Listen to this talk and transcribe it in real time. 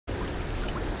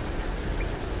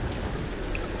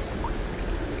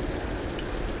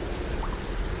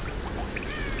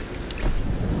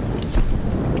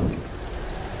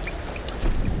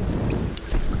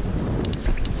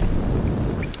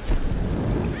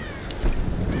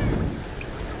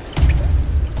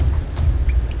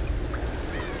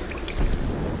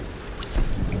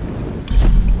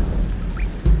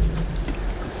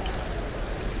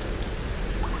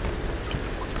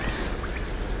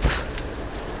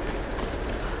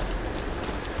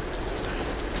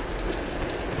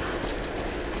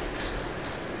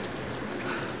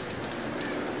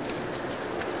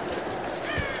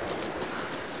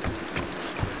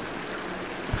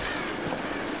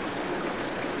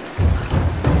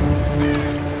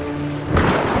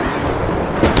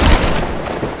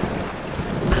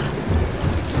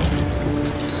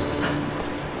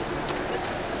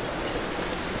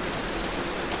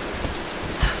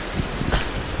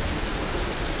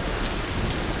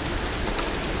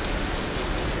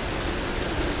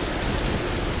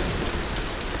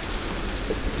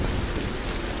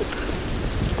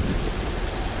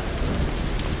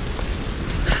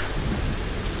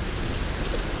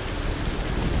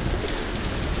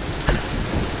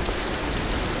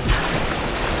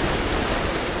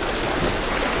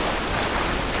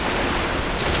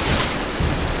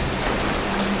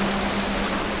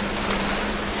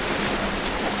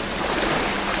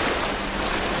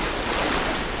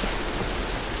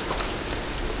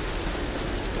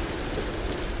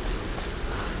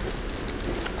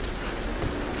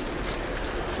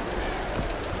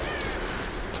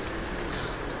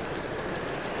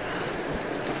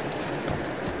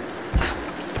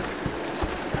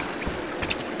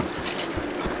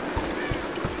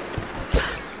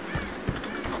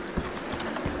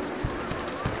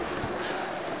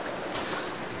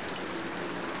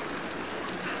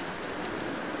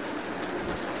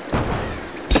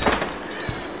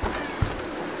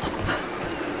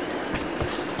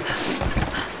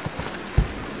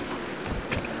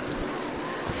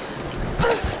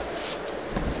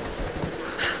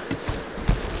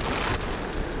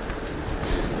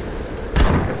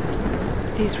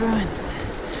these ruins?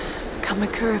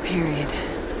 Kamakura period.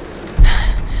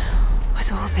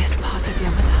 Was all this part of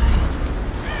Yamatai?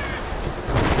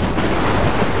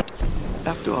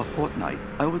 After a fortnight,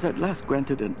 I was at last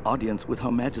granted an audience with Her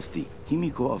Majesty,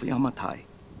 Himiko of Yamatai.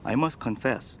 I must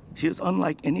confess, she is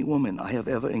unlike any woman I have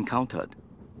ever encountered.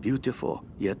 Beautiful,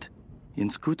 yet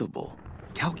inscrutable,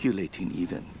 calculating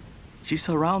even. She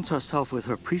surrounds herself with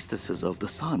her priestesses of the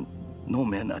sun. No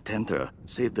men attend her,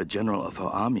 save the general of her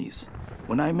armies.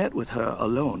 When I met with her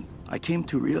alone, I came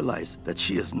to realize that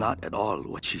she is not at all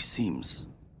what she seems.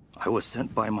 I was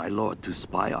sent by my lord to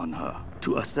spy on her,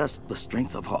 to assess the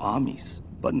strength of her armies.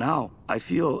 But now, I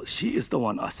feel she is the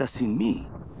one assessing me.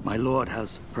 My lord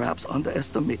has perhaps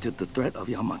underestimated the threat of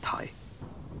Yamatai.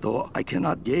 Though I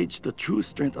cannot gauge the true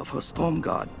strength of her storm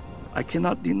god, I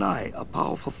cannot deny a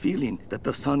powerful feeling that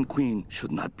the Sun Queen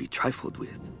should not be trifled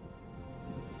with.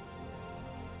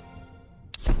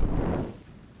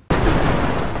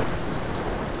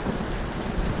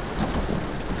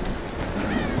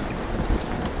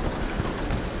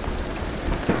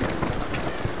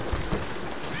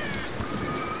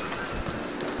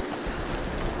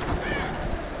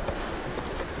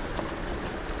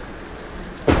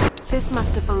 This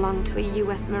must have belonged to a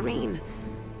US Marine.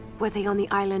 Were they on the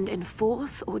island in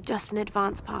force or just an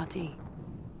advance party?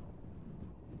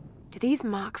 Do these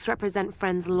marks represent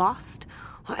friends lost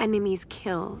or enemies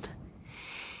killed?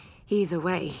 Either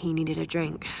way, he needed a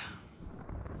drink.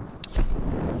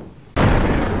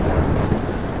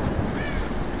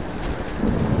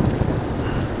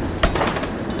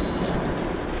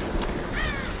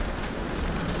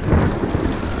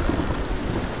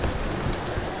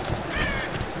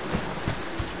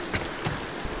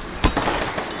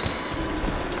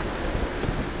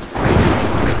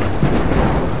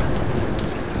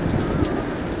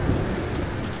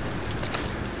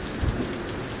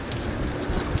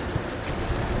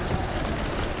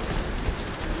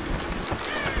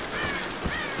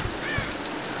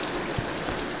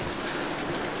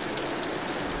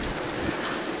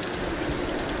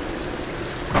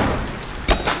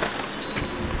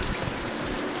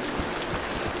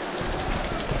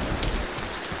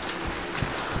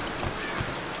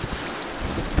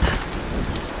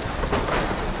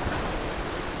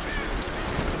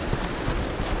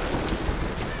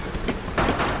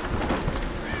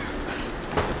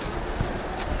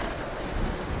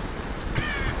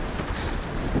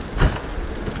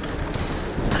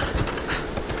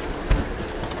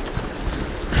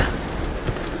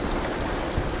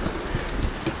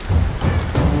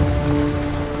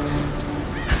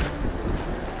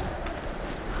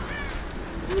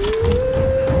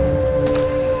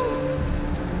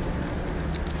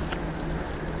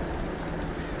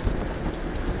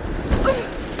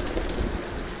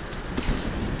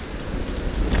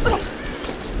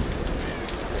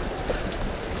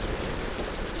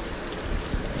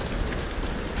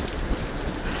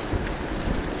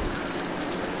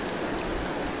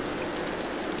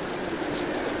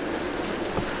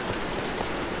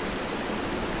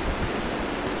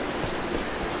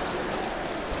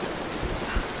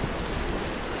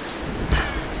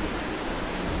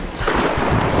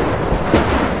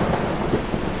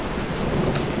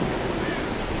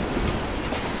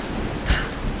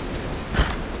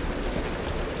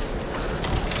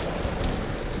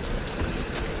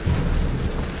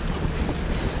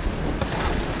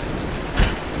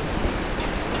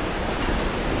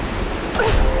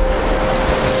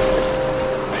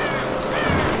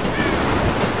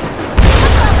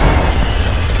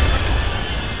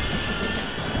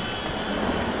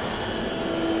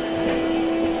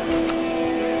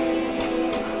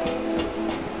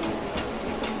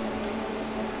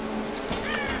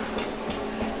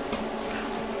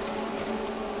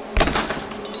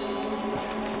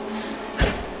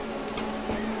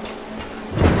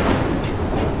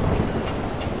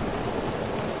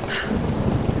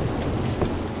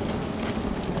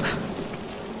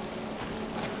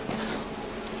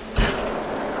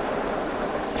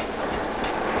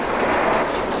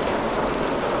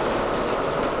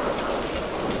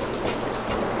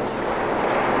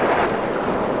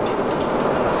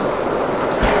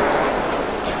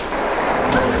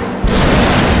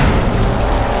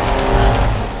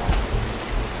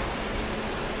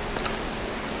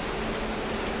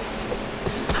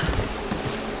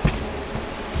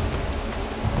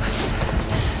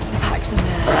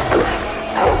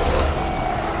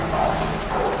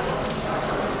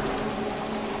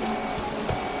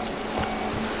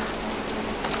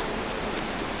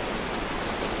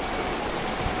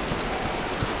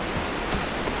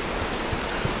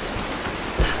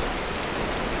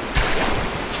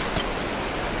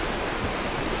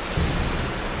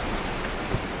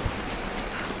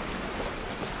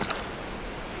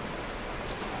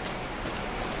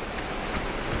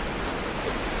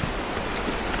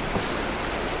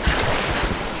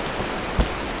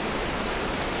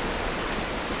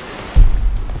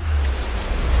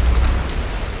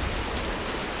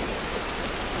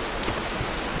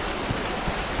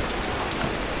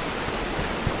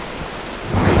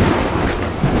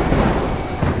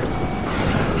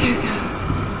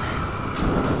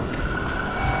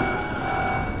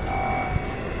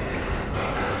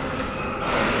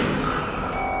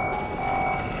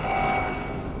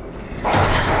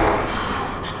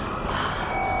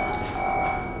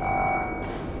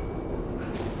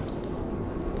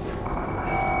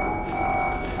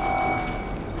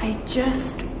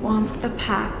 just want the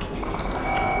pack.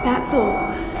 That's all.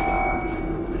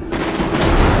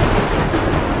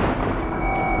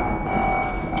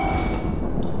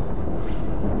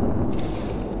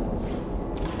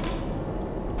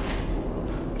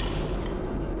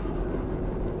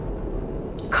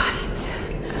 Got it.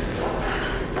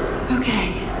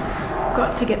 Okay.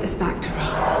 Got to get this back to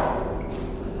Roth.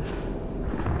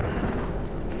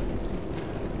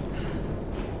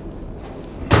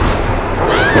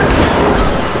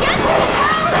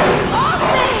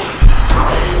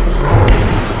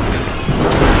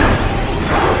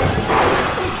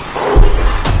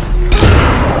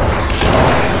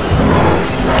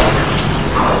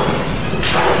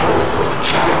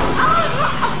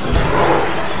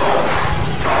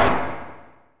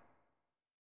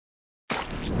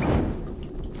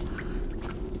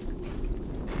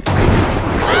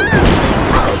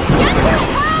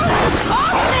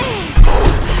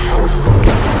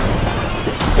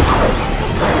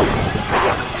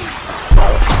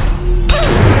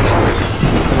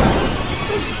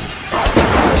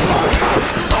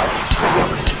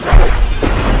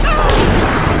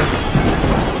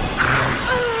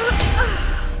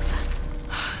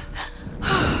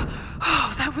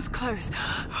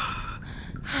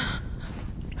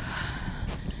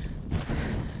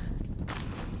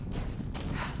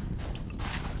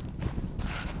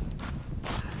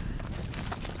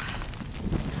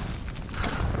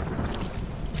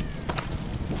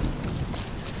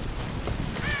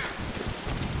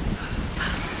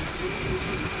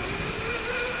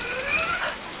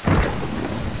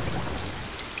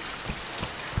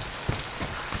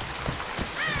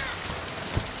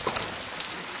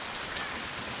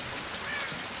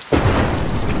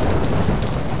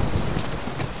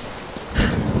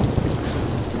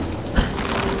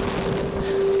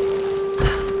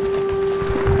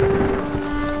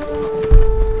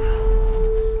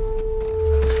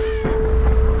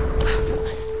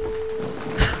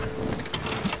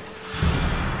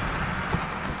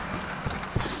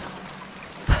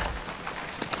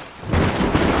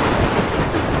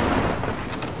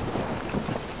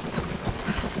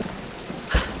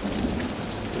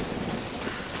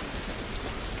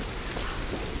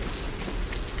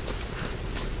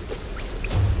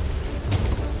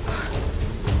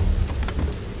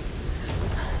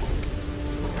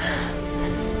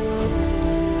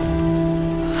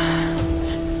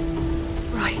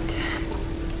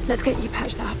 Let's get you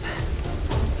patched up.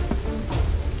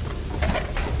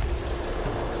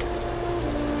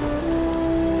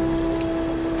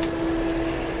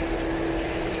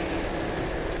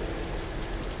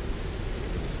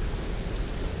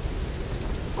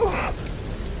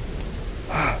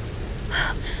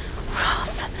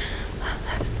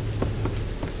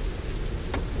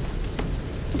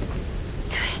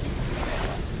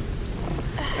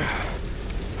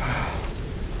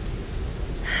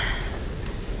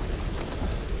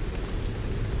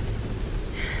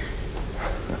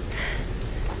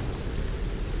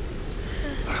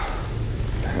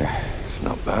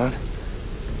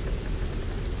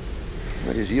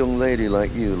 Where does a young lady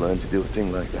like you learn to do a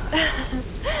thing like that?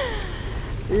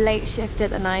 Late shift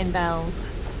at the 9 Bells.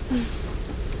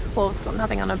 Wolf's got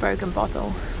nothing on a broken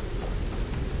bottle.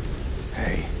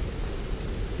 Hey,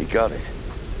 you got it.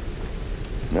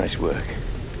 Nice work.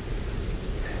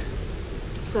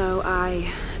 So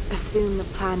I assume the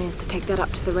plan is to take that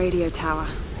up to the radio tower.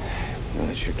 Well,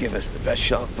 it should give us the best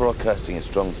shot of broadcasting a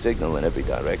strong signal in every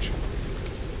direction.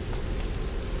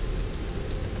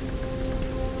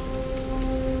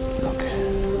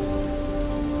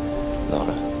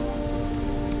 Lara,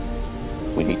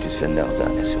 we need to send out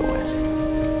that SOS.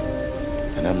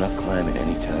 And I'm not climbing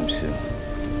anytime soon.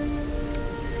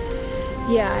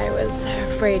 Yeah, I was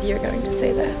afraid you were going to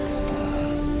say that.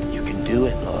 You can do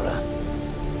it, Lara.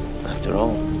 After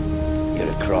all, you're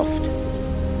a Croft.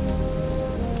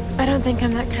 I don't think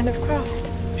I'm that kind of Croft.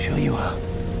 Sure you are.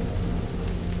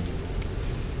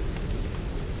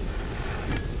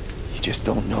 You just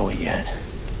don't know it yet.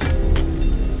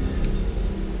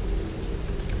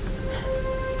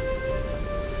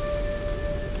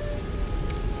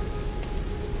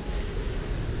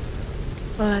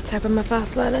 Well, let's hope I'm a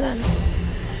fast learner then.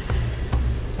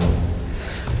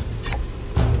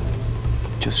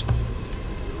 Just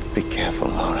be careful,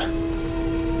 Lara.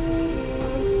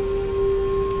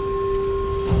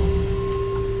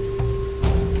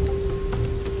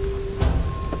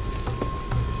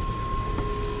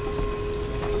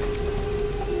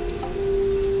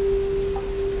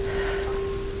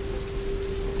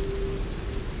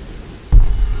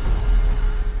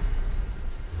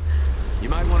 You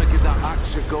might want to give that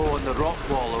axe a go on the rock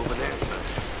wall over there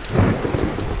first.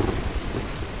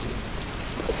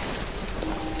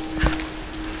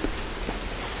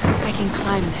 can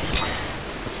climb this.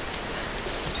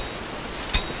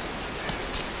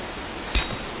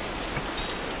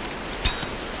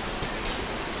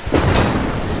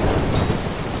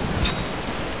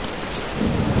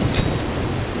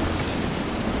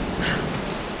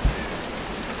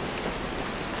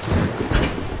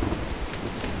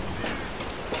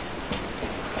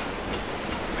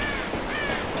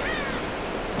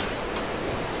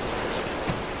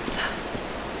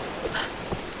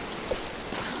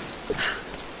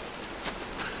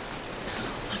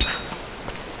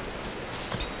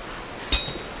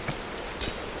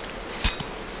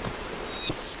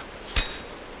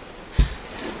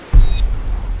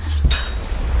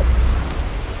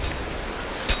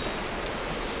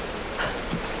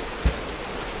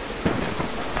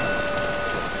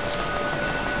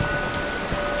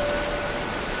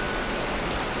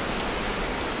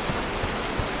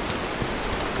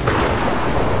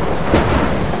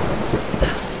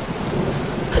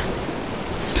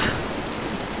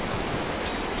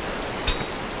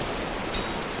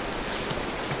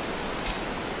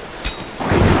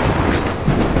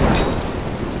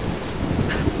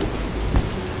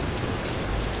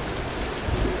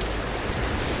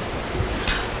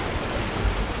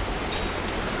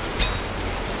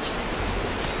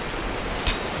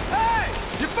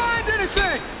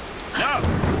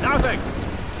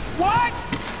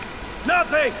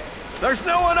 There's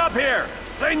no one up here!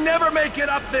 They never make it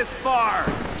up this far!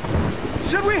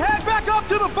 Should we head back up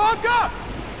to the bunker?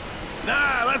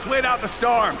 Nah, let's wait out the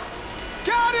storm.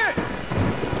 Got it!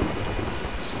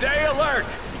 Stay alert!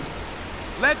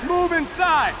 Let's move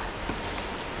inside.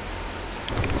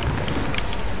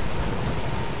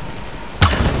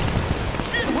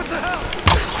 What the hell?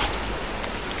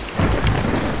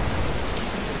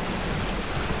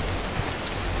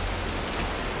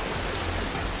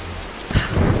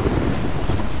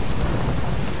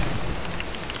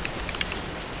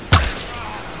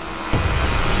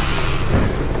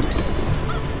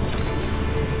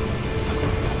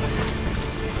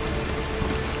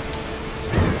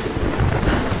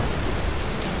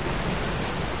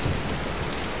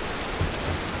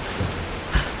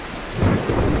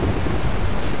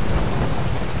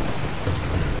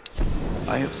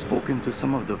 I have spoken to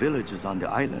some of the villagers on the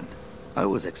island. I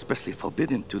was expressly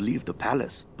forbidden to leave the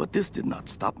palace, but this did not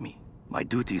stop me. My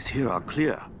duties here are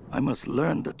clear. I must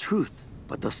learn the truth,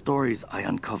 but the stories I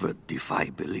uncovered defy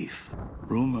belief.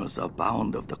 Rumors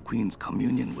abound of the Queen's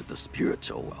communion with the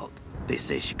spiritual world. They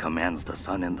say she commands the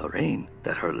sun and the rain,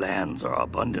 that her lands are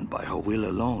abundant by her will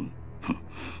alone.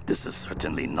 This is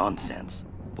certainly nonsense.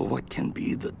 But what can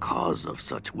be the cause of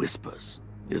such whispers?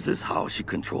 Is this how she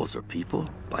controls her people?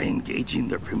 By engaging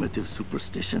their primitive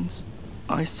superstitions?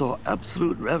 I saw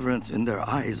absolute reverence in their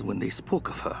eyes when they spoke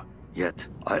of her. Yet,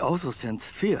 I also sense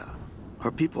fear.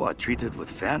 Her people are treated with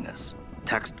fairness,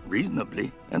 taxed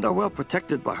reasonably, and are well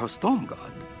protected by her storm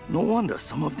god. No wonder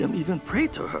some of them even pray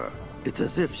to her. It's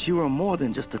as if she were more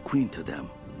than just a queen to them.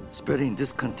 Spreading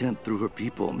discontent through her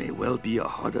people may well be a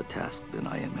harder task than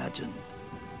I imagined.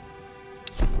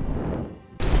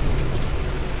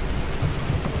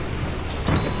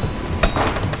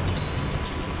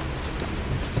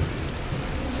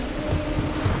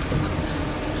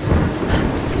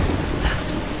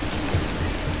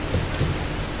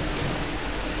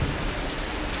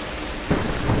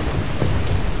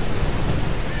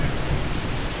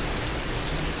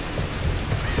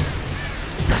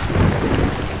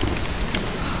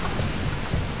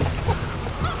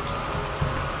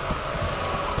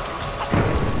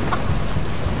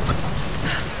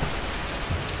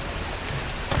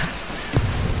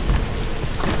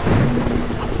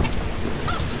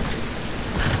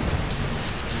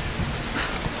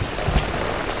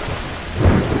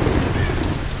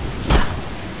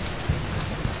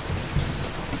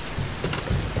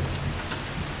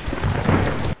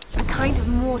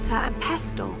 Mortar and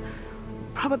pestle,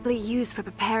 probably used for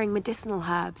preparing medicinal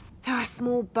herbs. There are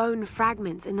small bone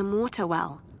fragments in the mortar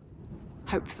well.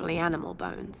 Hopefully animal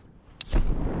bones.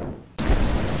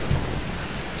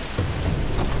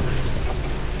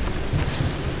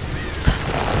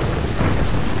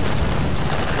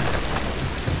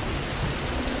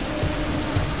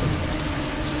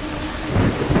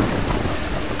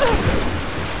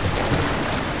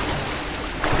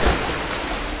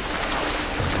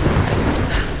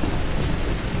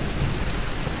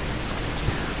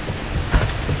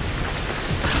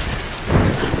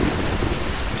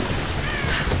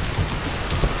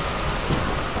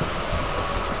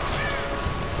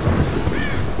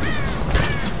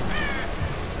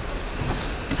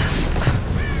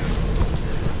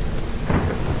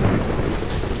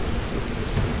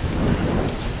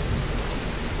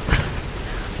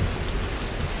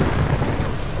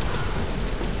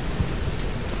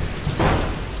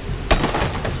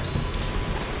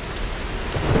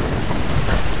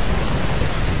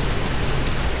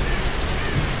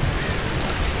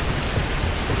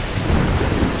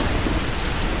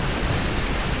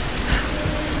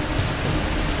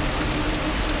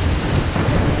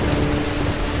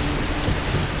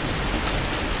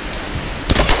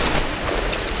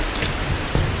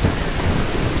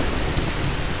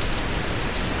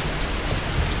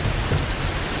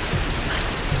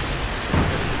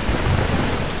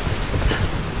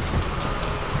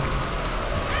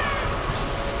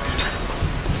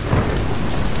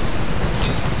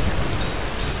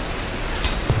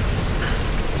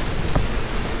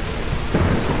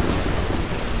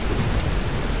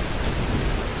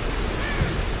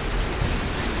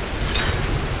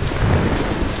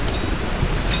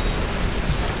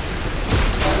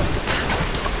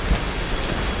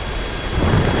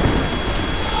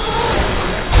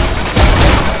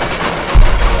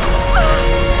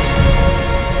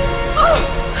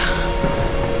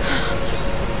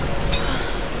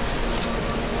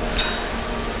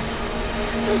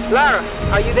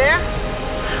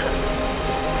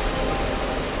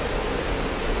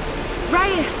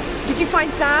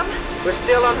 find Sam? We're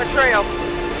still on her trail.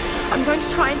 I'm going to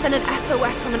try and send an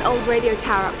SOS from an old radio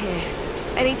tower up here.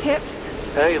 Any tips?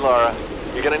 Hey, Lara.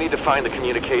 You're gonna need to find the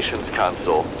communications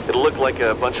console. It'll look like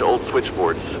a bunch of old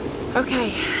switchboards.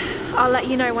 Okay. I'll let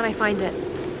you know when I find it.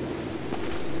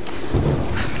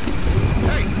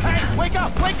 Hey, wake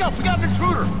up! Wake up! We got an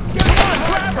intruder! Get on,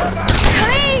 grab her!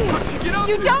 Please!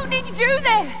 You don't need to do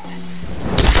this!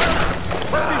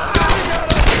 She's shooting at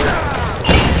us!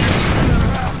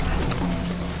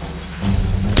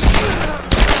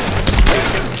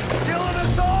 Killing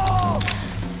us all!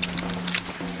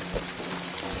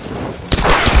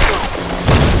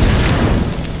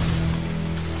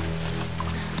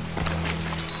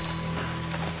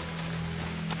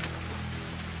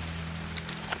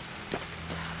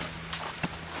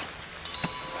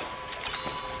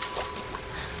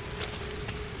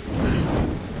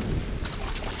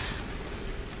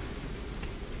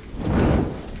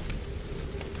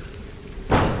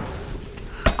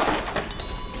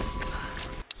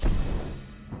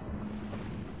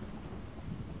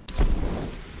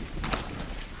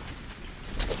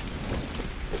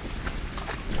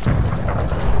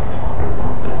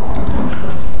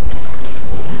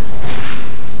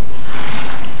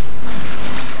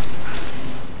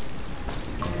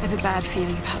 I have a bad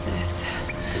feeling about this.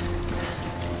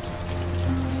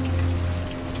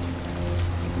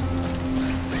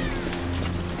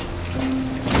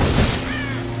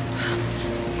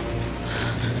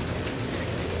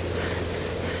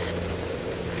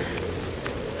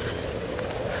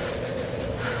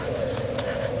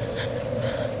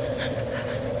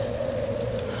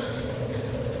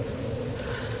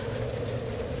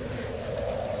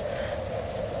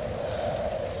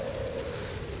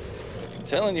 I'm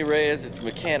telling you, Reyes, it's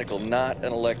mechanical, not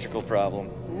an electrical problem.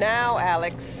 Now,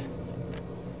 Alex.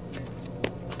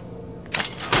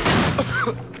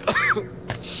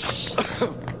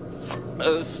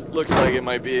 This looks like it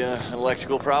might be an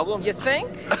electrical problem. You think?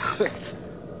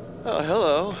 Oh,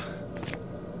 hello.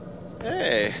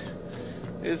 Hey,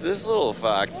 who's this little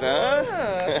fox, huh?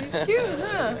 Ah, she's cute,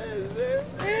 huh?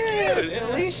 Yeah, it's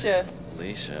Alicia.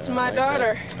 Alicia. It's my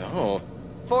daughter. Oh.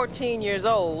 14 years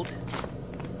old.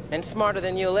 And smarter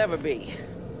than you'll ever be.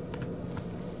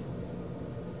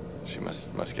 She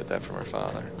must get that from her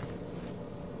father.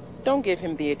 Don't give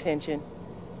him the attention.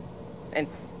 And,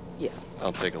 yeah.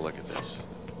 I'll take a look at this.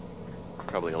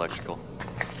 Probably electrical.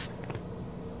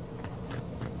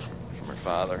 From her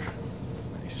father.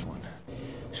 Nice one.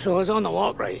 So I was on the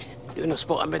lock, right? Doing a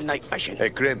spot of midnight fishing. Hey,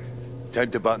 Grim. Time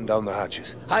to button down the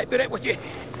hatches. I'll be right with you.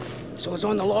 So I was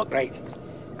on the lock, right?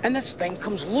 And this thing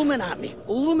comes looming at me.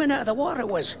 Looming out of the water it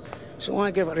was. So I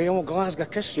give it a old Glasgow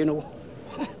kiss, you know.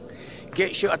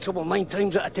 Gets you out of trouble 9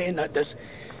 times out of 10, that does.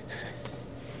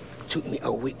 Took me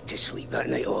a week to sleep that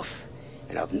night off.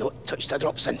 And I've not touched a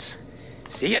drop since.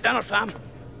 See you at dinner, fam.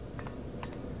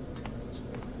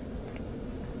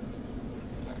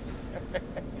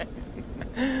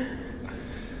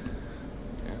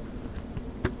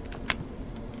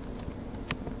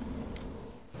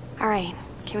 All right.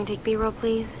 Can we take B-roll,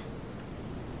 please?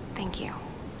 Thank you.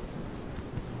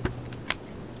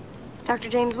 Dr.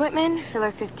 James Whitman,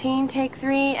 filler 15, take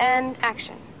 3, and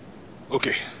action.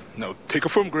 Okay, now take a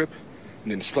firm grip,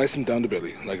 and then slice him down the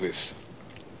belly, like this.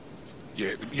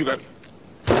 Yeah, you got it.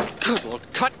 Good Lord,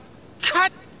 cut!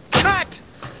 Cut! Cut!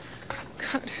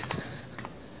 Cut!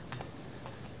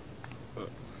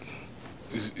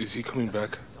 Is he coming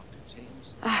back?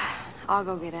 I'll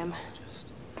go get him.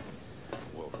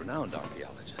 World-renowned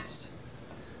archaeologist.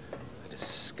 I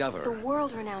discover... The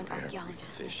world-renowned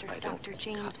archaeologist, fish. Mr. Dr.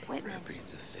 James Whitman.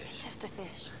 Breeds of fish. It's just a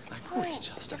fish. It's I fine. know it's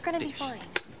just You're a gonna be fish. fine.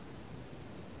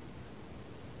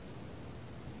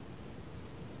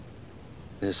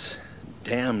 This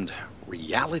damned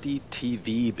reality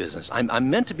TV business. I'm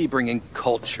meant to be bringing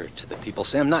culture to the people,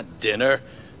 Sam, not dinner.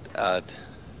 No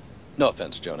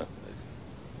offense, Jonah.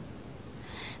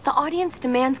 The audience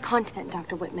demands content,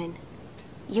 Dr. Whitman.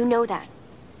 You know that.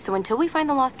 So until we find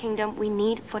the Lost Kingdom, we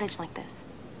need footage like this.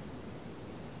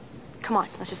 Come on,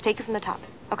 let's just take it from the top,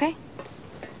 okay?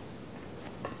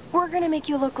 We're gonna make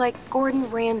you look like Gordon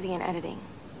Ramsay in editing.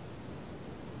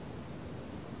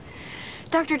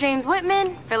 Dr. James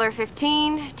Whitman, filler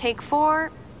 15, take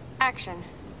 4, action.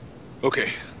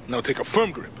 Okay, now take a firm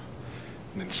grip,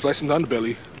 and then slice him down the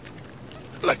belly,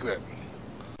 like that.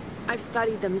 I've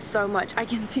studied them so much, I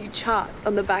can see charts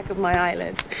on the back of my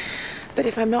eyelids. But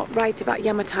if I'm not right about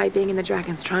Yamatai being in the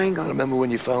Dragon's Triangle... I remember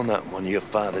when you found that in one of your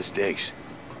father's digs.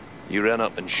 You ran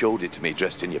up and showed it to me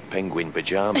dressed in your penguin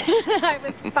pajamas. I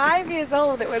was 5 years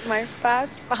old. It was my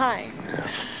first find. Yeah.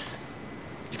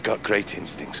 You've got great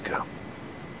instincts, girl.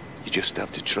 You just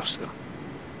have to trust them.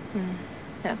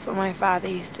 That's what my father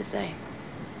used to say.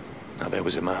 Now, there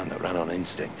was a man that ran on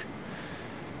instinct.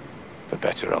 For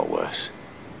better or worse.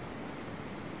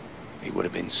 He would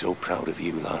have been so proud of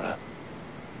you, Lara.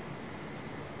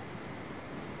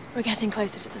 We're getting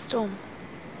closer to the storm.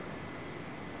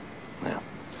 Now,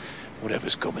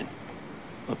 whatever's coming,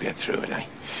 we'll get through it, eh?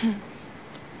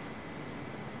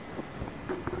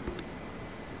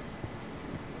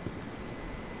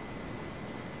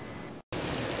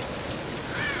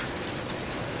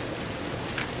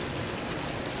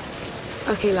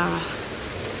 Okay, Lara.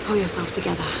 Pull yourself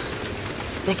together.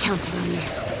 They're counting on you.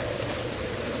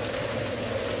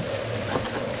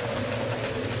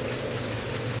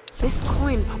 This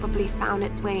coin probably found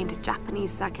its way into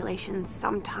Japanese circulation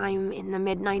sometime in the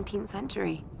mid-19th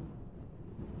century.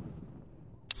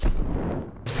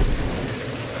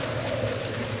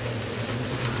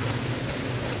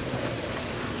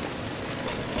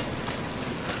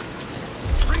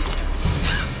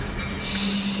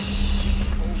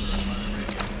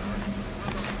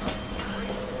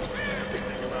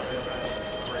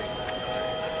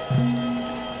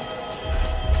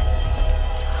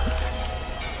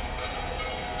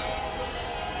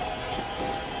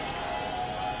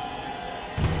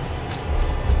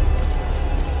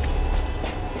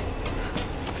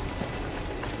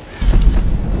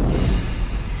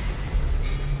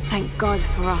 Thank God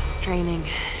for Roth's training.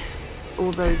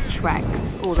 All those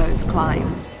treks, all those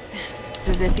climbs. It's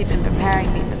as if he'd been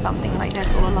preparing me for something like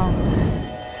this all along.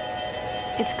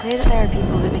 It's clear that there are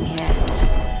people living here,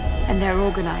 and they're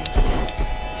organized.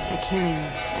 They're killing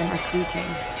and recruiting.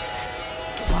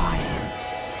 Why?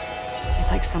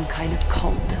 It's like some kind of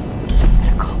cult.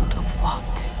 But a cult of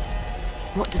what?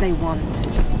 What do they want?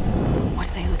 What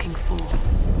are they looking for?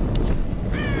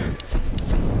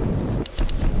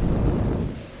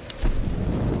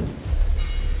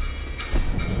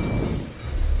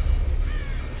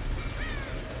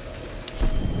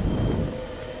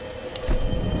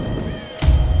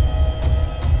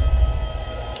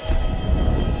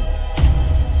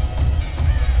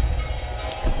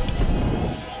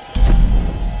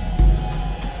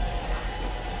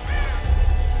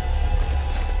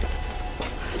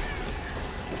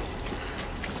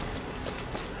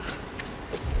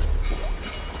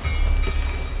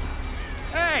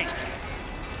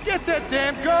 Get that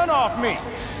damn gun off me!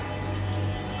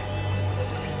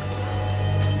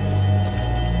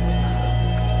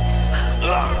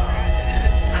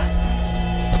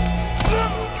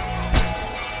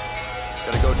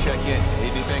 Gotta go check in.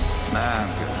 Need anything? Nah,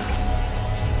 I'm good.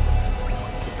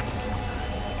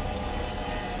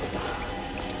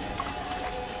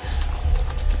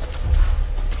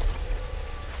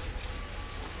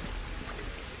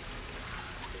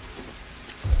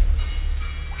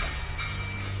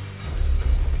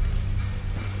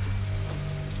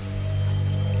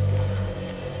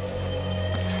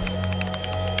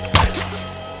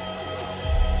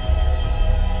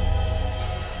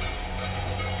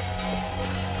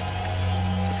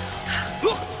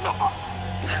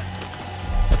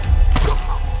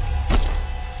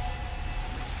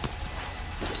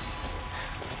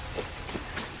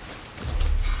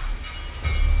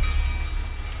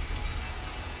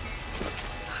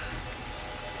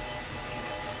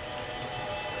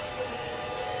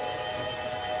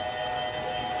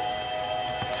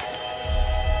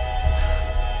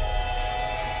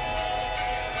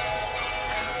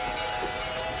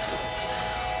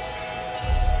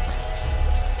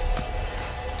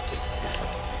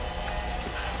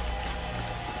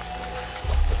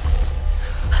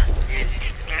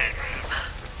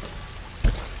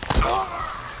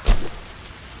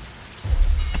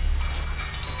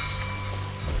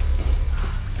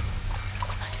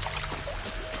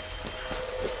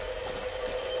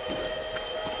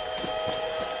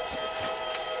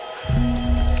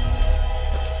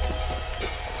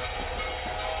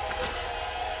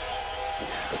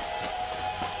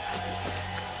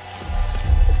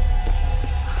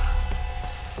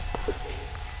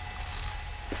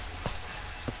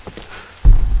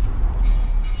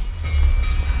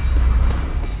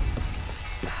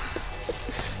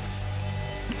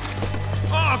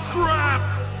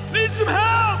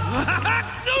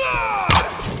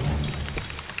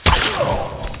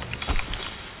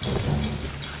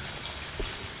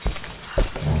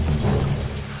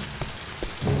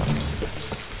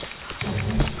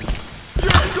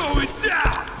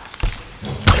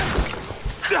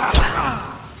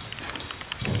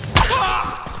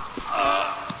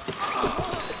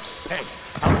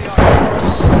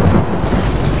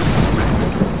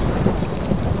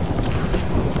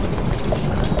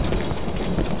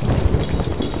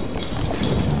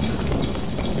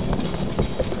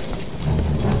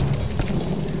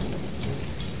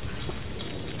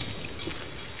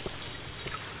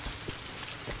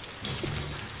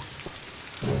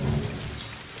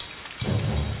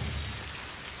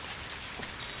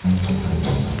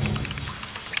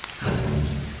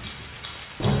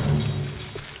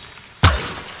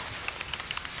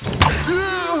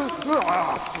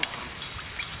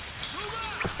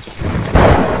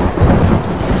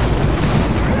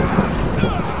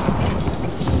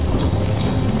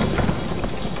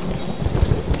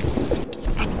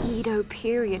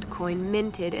 period coin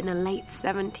minted in the late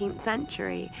 17th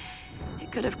century.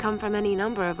 It could have come from any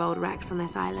number of old wrecks on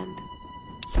this island.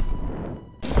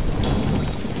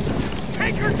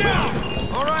 Take her down!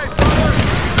 All right, brother!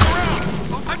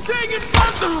 Around! I'm taking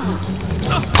something!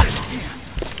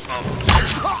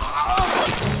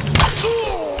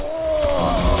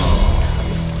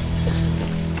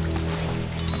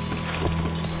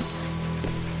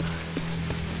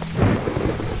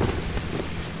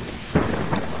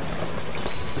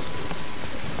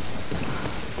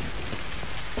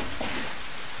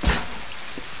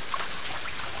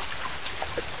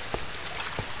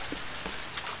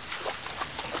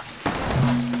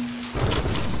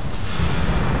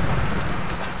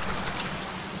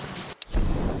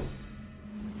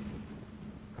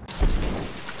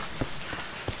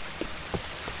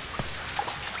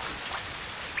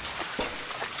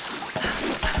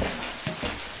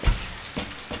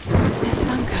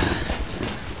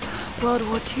 World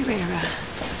War II era.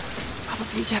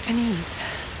 Probably Japanese.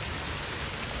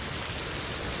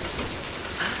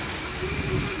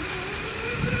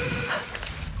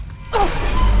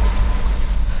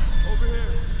 Over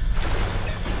here.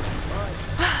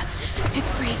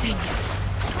 It's freezing.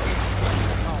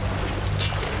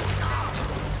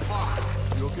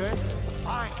 You okay?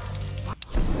 Fine.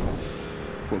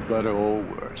 For better or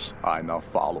worse, I now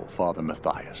follow Father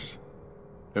Matthias.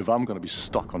 If I'm gonna be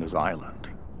stuck on his island,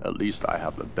 at least I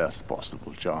have the best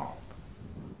possible job.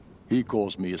 He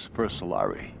calls me his first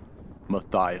Solarii.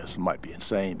 Matthias might be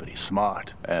insane, but he's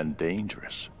smart and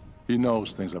dangerous. He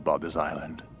knows things about this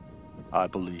island. I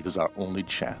believe is our only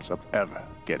chance of ever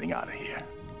getting out of here.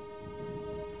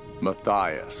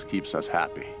 Matthias keeps us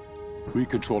happy. We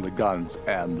control the guns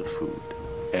and the food.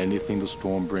 Anything the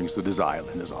storm brings to this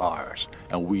island is ours,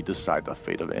 and we decide the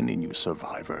fate of any new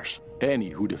survivors.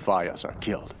 Any who defy us are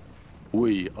killed.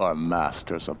 We are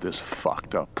masters of this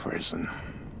fucked up prison.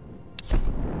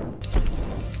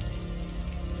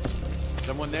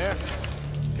 Someone there?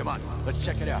 Come on, let's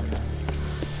check it out.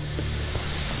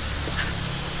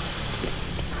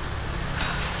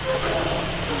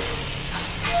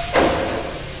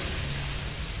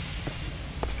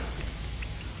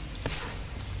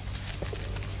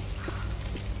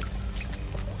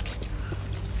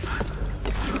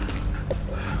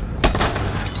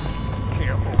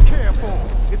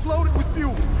 It's loaded with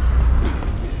fuel.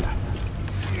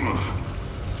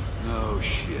 No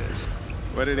shit.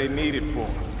 What do they need it for?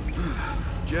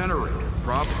 Generator,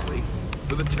 probably.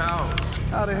 For the tower.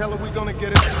 How the hell are we gonna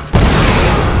get it?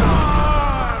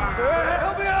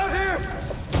 Help me out here!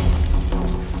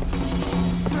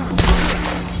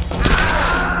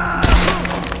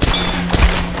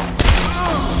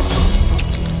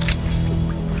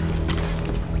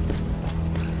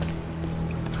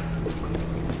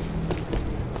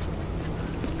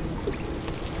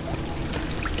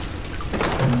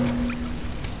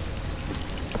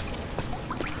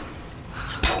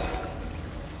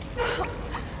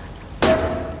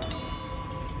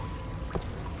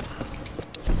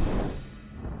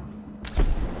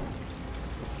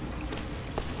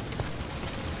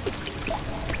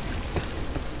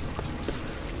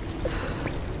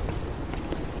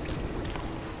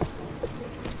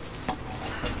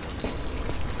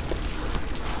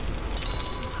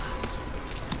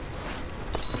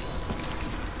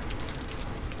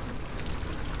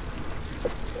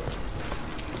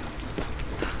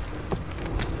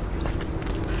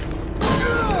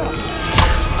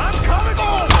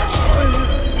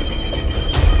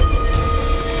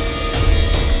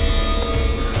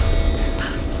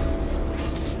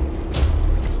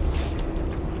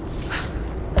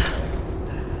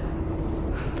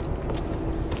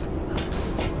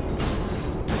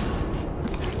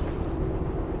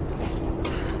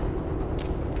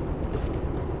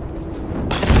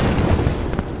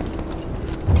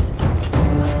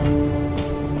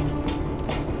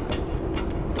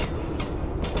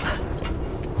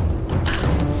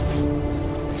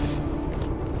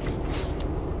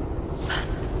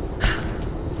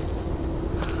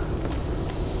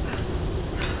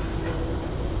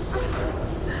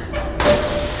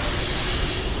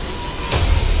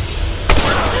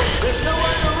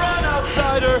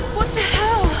 What the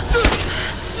hell?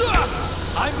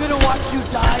 I'm gonna watch you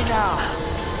die now.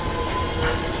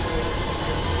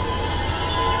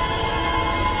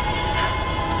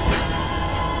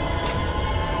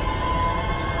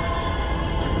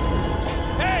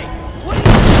 Hey! What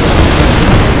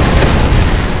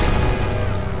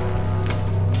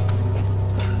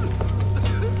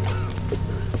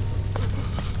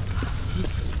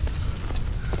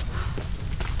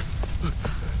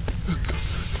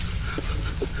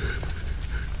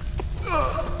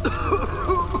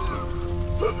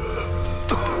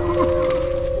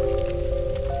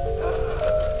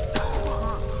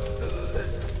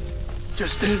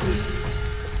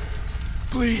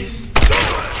Please.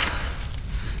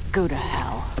 Go to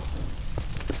hell.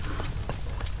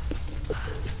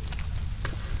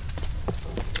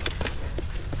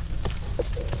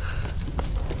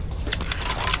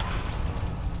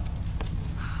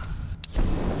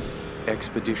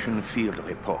 Expedition Field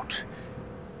Report.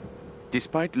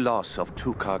 Despite loss of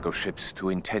 2 cargo ships to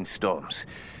intense storms,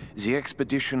 the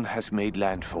expedition has made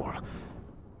landfall.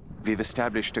 We've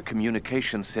established a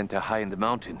communications center high in the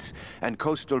mountains, and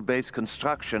coastal base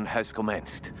construction has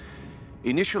commenced.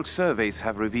 Initial surveys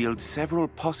have revealed several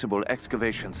possible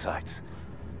excavation sites.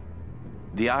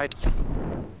 The